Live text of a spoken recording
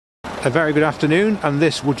A very good afternoon, and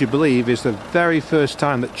this, would you believe, is the very first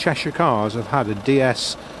time that Cheshire Cars have had a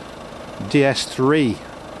DS3.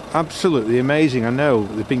 Absolutely amazing. I know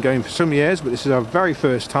they've been going for some years, but this is our very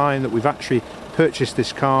first time that we've actually purchased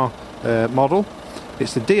this car model.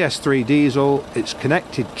 It's the DS3 diesel. It's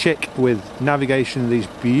connected Chic with navigation, these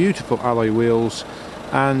beautiful alloy wheels,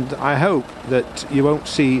 and I hope that you won't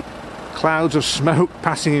see clouds of smoke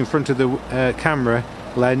passing in front of the camera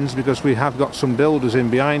lens, because we have got some builders in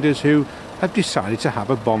behind us who have decided to have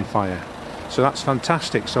a bonfire. So that's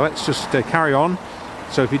fantastic. So let's just carry on.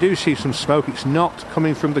 So if you do see some smoke, it's not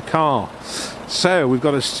coming from the car. So we've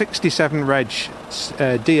got a 67 reg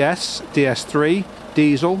DS3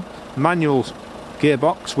 diesel, manual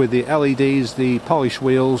gearbox with the LEDs, the polished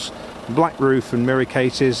wheels, black roof and mirror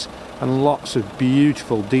cases, and lots of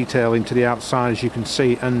beautiful detailing to the outside, as you can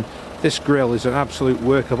see. And this grille is an absolute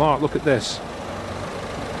work of art. Look at this.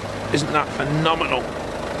 Isn't that phenomenal?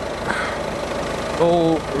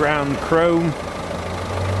 All round chrome,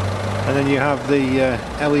 and then you have the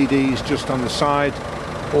LEDs just on the side,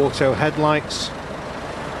 auto headlights,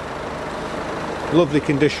 lovely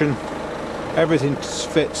condition, everything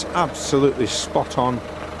fits absolutely spot on.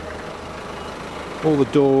 All the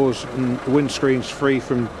doors and windscreens free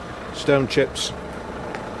from stone chips,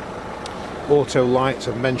 auto lights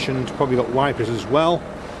I've mentioned, probably got wipers as well.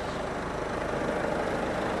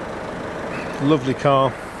 Lovely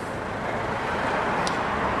car,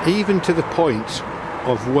 even to the point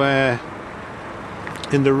of where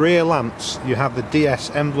in the rear lamps you have the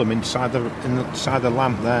DS emblem inside the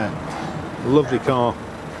lamp there. Lovely car.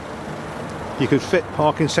 You could fit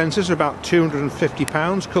parking sensors, about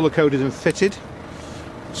 £250, colour coded and fitted,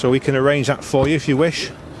 so we can arrange that for you if you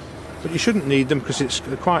wish, but you shouldn't need them because it's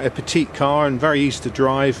quite a petite car and very easy to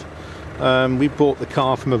drive. We bought the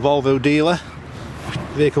car from a Volvo dealer.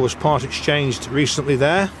 The vehicle was part exchanged recently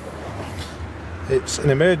there. It's an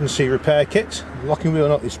emergency repair kit. The locking wheel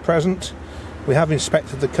nut is present. We have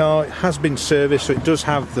inspected the car. It has been serviced, so it does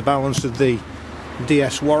have the balance of the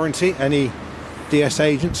DS warranty. Any DS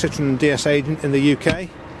agent, Citroen DS agent in the UK,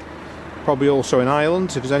 probably also in Ireland.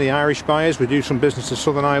 If there's any Irish buyers, we do some business in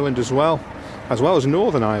Southern Ireland as well as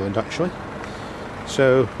Northern Ireland actually.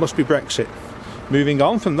 So must be Brexit. Moving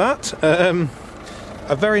on from that, a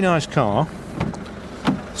very nice car.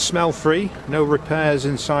 Smell free, no repairs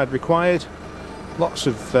inside required, lots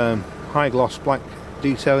of high gloss black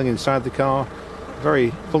detailing inside the car,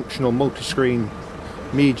 very functional multi-screen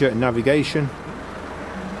media and navigation.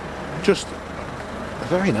 Just a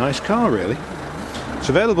very nice car really. It's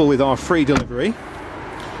available with our free delivery,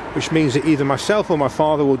 which means that either myself or my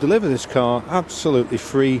father will deliver this car absolutely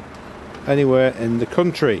free anywhere in the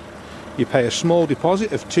country. You pay a small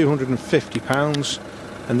deposit of £250,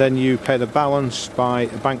 and then you pay the balance by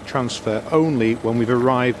a bank transfer only when we've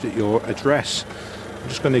arrived at your address. I'm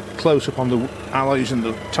just going to close up on the alloys and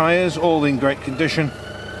the tyres, all in great condition.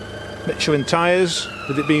 Michelin tyres,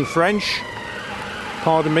 with it being French.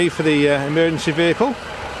 Pardon me for the emergency vehicle.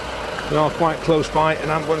 We are quite close by an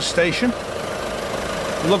ambulance station.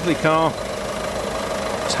 Lovely car.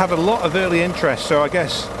 It's had a lot of early interest, so I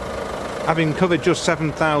guess having covered just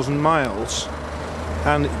 7,000 miles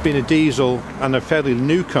and it's been a diesel and a fairly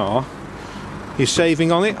new car, you're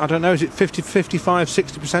saving on it. I don't know, is it 50, 55,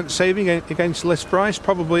 60% saving against list price?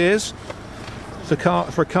 Probably is. For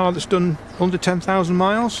a car that's done under 10,000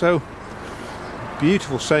 miles, so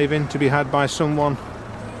beautiful saving to be had by someone.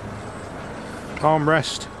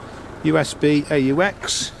 Armrest, USB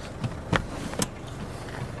AUX.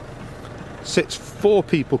 Sits 4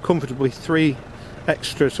 people comfortably, 3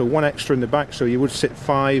 extra, so 1 extra in the back, so you would sit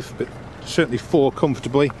 5, but certainly 4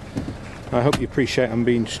 comfortably. I hope you appreciate I'm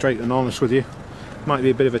being straight and honest with you. Might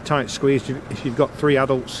be a bit of a tight squeeze if you've got 3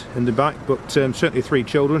 adults in the back, but certainly 3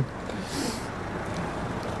 children.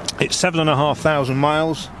 It's 7,500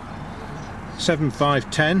 miles,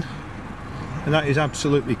 7,510, and that is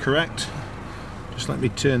absolutely correct. Just let me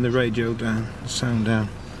turn the radio down, the sound down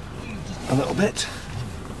a little bit.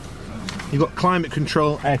 You've got climate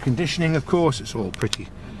control, air conditioning, of course. It's all pretty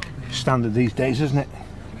standard these days, isn't it?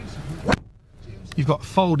 You've got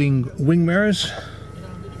folding wing mirrors.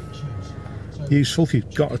 Useful if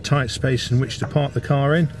you've got a tight space in which to park the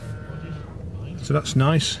car in. So that's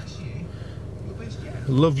nice.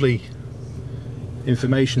 Lovely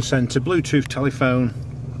information centre, Bluetooth telephone.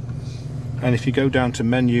 And if you go down to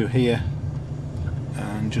menu here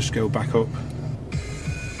and just go back up,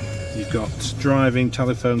 you've got driving,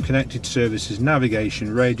 telephone, connected services,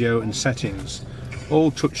 navigation, radio and settings,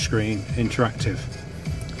 all touchscreen interactive.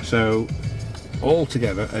 So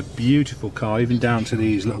altogether a beautiful car, even down to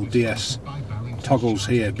these little DS toggles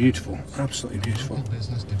here, beautiful, absolutely beautiful.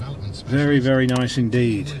 Very, very nice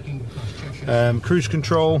indeed. Cruise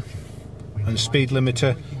control and speed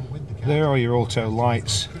limiter. There are your auto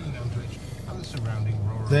lights.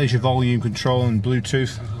 There's your volume control and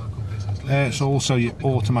Bluetooth. There's also your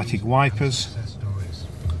automatic wipers.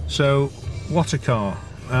 So what a car,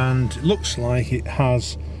 and it looks like it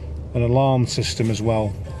has an alarm system as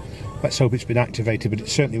well. Let's hope it's been activated, but it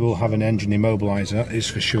certainly will have an engine immobiliser, that is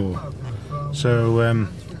for sure. So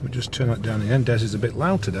we'll just turn that down again. Des is a bit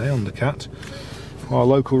loud today on the Cat. Our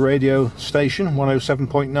local radio station,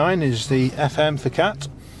 107.9, is the FM for Cat,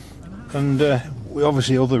 and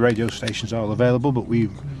obviously other radio stations are available, but we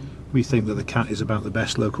think that the Cat is about the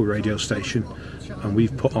best local radio station, and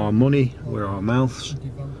we've put our money where our mouths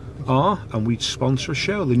are, and we sponsor a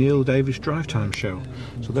show, the Neil Davis Drive Time Show.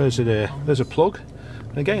 So there's a plug.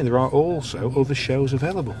 And again, there are also other shows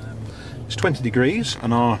available. It's 20 degrees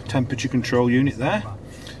on our temperature control unit there.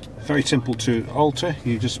 Very simple to alter.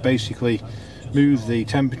 You just basically move the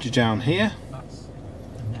temperature down here,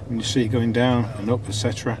 and you see it going down and up,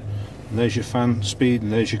 etc. And there's your fan speed,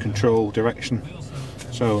 and there's your control direction.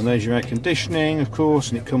 So, and there's your air conditioning, of course,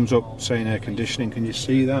 and it comes up saying air conditioning. Can you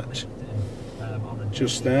see that?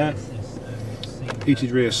 Just there.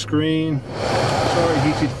 Heated rear screen. Sorry,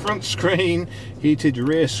 heated front screen, heated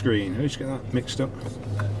rear screen. Let's get that mixed up.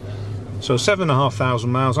 So 7,500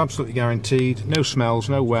 miles, absolutely guaranteed. No smells,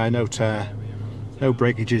 no wear, no tear, no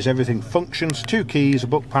breakages. Everything functions. 2 keys, a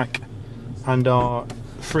book pack, and our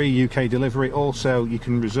free UK delivery. Also, you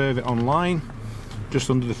can reserve it online. Just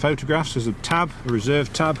under the photographs there's a tab, a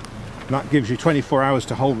reserve tab, and that gives you 24 hours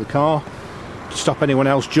to hold the car to stop anyone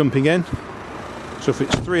else jumping in. So if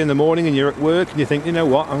it's 3 in the morning and you're at work and you think, you know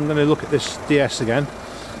what, I'm going to look at this DS again,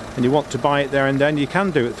 and you want to buy it there and then, you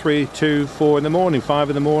can do it 3, 2, 4 in the morning,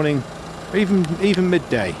 5 in the morning, or even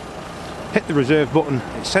midday. Hit the reserve button,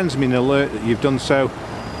 it sends me an alert that you've done so,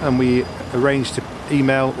 and we arrange to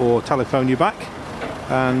email or telephone you back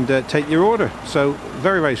and take your order. So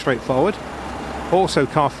very, very straightforward. Also,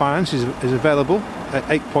 car finance is available at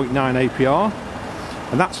 8.9 APR,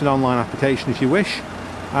 and that's an online application if you wish.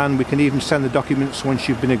 And we can even send the documents once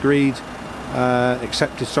you've been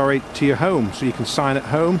accepted, to your home, so you can sign at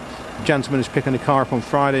home. The gentleman is picking a car up on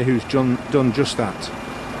Friday who's done just that.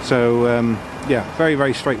 So yeah, very,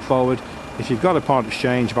 very straightforward. If you've got a part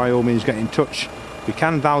exchange, by all means get in touch. We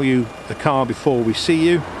can value the car before we see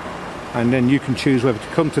you, and then you can choose whether to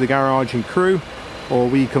come to the garage and Crewe, or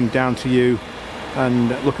we come down to you and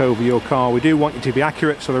look over your car. We do want you to be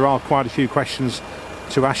accurate, so there are quite a few questions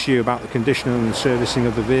to ask you about the condition and the servicing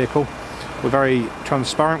of the vehicle. We're very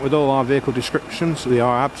transparent with all our vehicle descriptions. They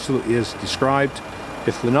are absolutely as described.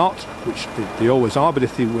 If they're not, which they always are, but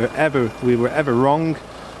if we were ever wrong,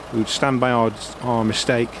 we would stand by our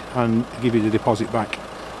mistake and give you the deposit back,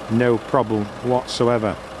 no problem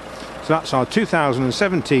whatsoever. So that's our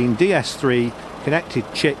 2017 DS3 connected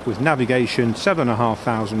Chic with navigation,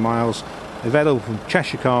 7,500 miles, available from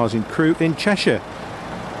Cheshire Cars in Crewe in Cheshire.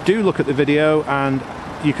 Do look at the video, and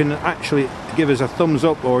you can actually give us a thumbs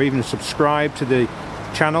up or even subscribe to the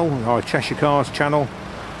channel, our Cheshire Cars channel.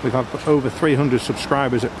 We've had over 300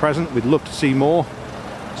 subscribers at present. We'd love to see more,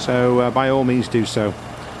 so by all means do so.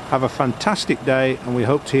 Have a fantastic day, and we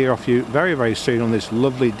hope to hear off you very, very soon on this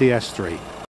lovely DS3.